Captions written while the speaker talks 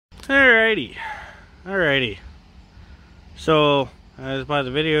Alrighty. So, as by the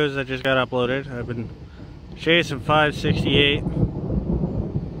videos that just got uploaded, I've been chasing 568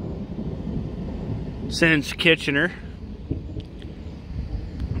 since Kitchener.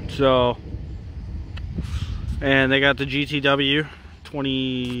 So, and they got the GTW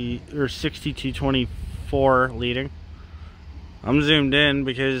 20 or 6224 leading. I'm zoomed in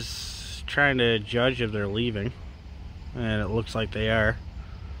because trying to judge if they're leaving, and it looks like they are.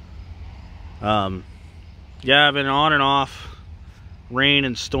 Yeah, I've been on and off, rain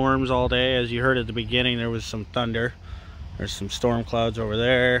and storms all day. As you heard at the beginning, there was some thunder. There's some storm clouds over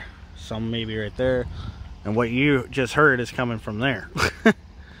there, some maybe right there, and what you just heard is coming from there.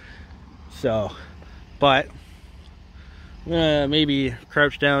 So, but I'm gonna maybe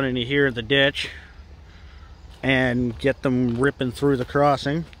crouch down in here in the ditch and get them ripping through the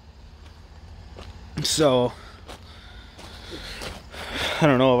crossing. So I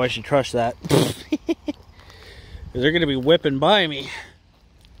don't know if I should trust that. They're going to be whipping by me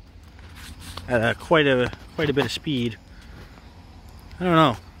at quite a bit of speed. I don't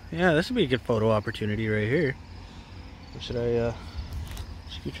know. Yeah, this would be a good photo opportunity right here. Or should I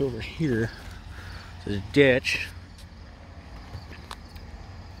scooch over here to the ditch?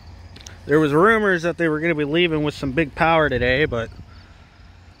 There was rumors that they were going to be leaving with some big power today, but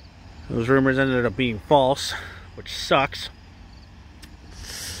those rumors ended up being false, which sucks.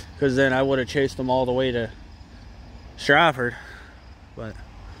 Because then I would have chased them all the way to Stratford. But,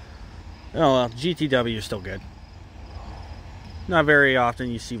 oh well, GTW is still good. Not very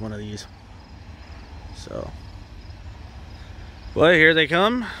often you see one of these. So, but here they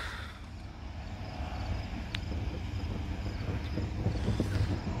come.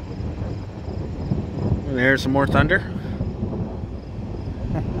 And there's some more thunder.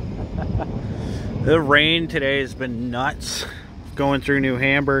 The rain today has been nuts. Going through New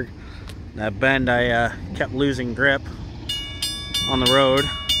Hamburg, that bend, I kept losing grip on the road.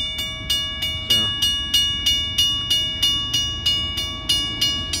 So.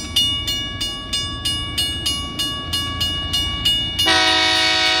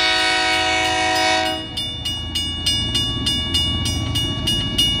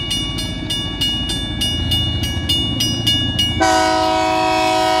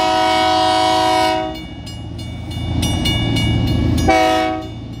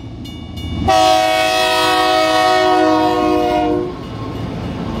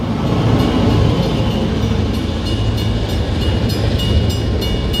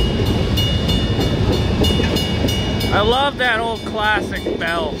 I love that old classic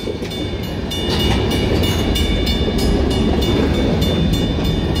bell.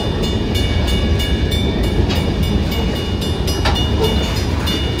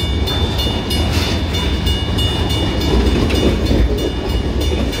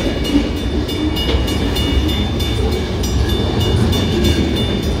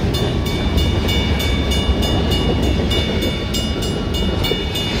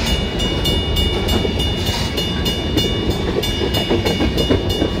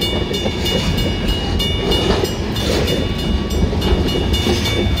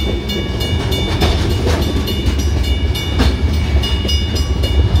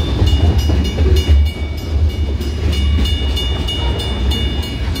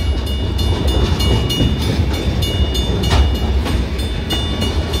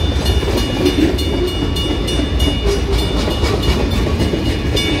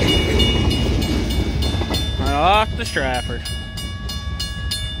 Off to Stratford.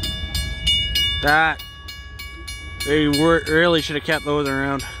 They really should have kept those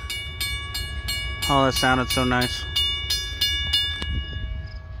around. Oh, that sounded so nice.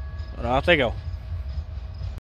 But off they go.